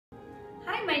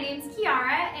Hi, my name's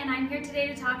Kiara and I'm here today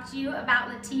to talk to you about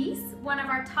Latisse, one of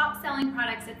our top selling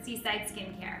products at Seaside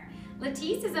Skin Care.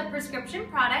 Latisse is a prescription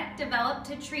product developed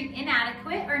to treat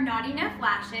inadequate or not enough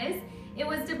lashes. It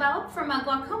was developed from a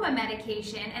glaucoma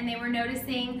medication and they were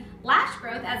noticing lash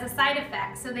growth as a side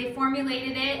effect, so they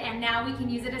formulated it and now we can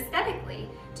use it aesthetically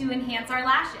to enhance our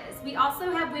lashes. We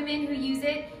also have women who use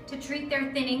it to treat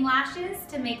their thinning lashes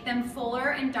to make them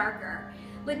fuller and darker.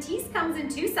 Latisse comes in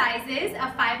two sizes,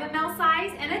 a 5 ml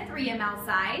size and a 3 ml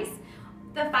size.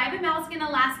 The 5 ml is going to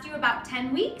last you about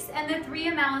 10 weeks and the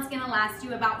 3 ml is going to last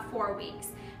you about 4 weeks.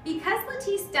 Because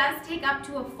Latisse does take up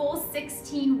to a full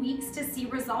 16 weeks to see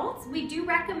results, we do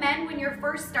recommend when you're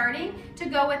first starting to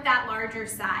go with that larger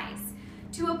size.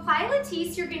 To apply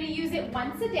Latisse, you're going to use it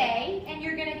once a day and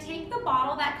you're going to take the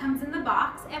bottle that comes in the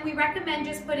box, and we recommend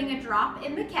just putting a drop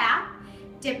in the cap,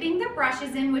 dipping the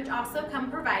brushes in, which also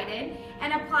come provided,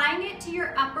 and applying it to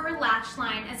your upper lash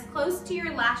line as close to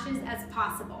your lashes as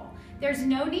possible. There's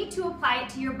no need to apply it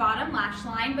to your bottom lash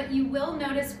line, but you will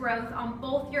notice growth on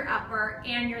both your upper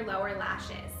and your lower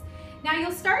lashes. Now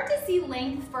you'll start to see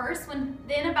length first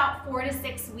within about 4 to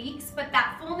 6 weeks, but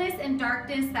that fullness and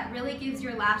darkness that really gives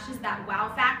your lashes that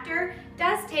wow factor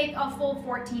does take a full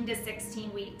 14 to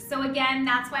 16 weeks. So again,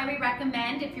 that's why we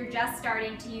recommend, if you're just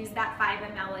starting, to use that 5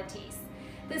 ml Latisse.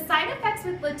 The side effects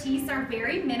with Latisse are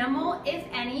very minimal, if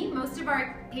any. Most of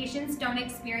our patients don't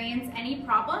experience any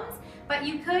problems, but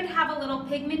you could have a little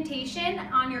pigmentation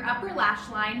on your upper lash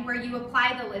line where you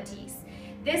apply the Latisse.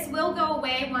 This will go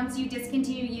away once you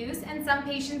discontinue use, and some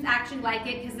patients actually like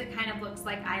it because it kind of looks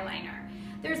like eyeliner.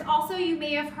 There's also, you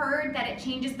may have heard that it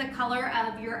changes the color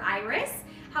of your iris.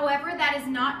 However, that is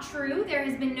not true. There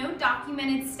has been no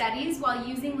documented studies while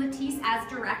using Latisse as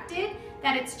directed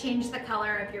that it's changed the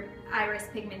color of your iris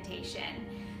pigmentation.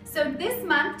 So this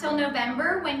month till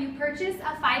November, when you purchase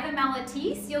a 5 ml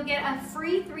Latisse, you'll get a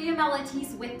free 3 ml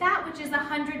Latisse with that, which is a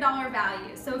 $100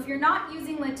 value. So if you're not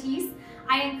using Latisse,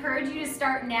 I encourage you to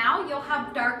start now. You'll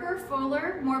have darker,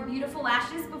 fuller, more beautiful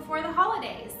lashes before the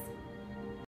holidays.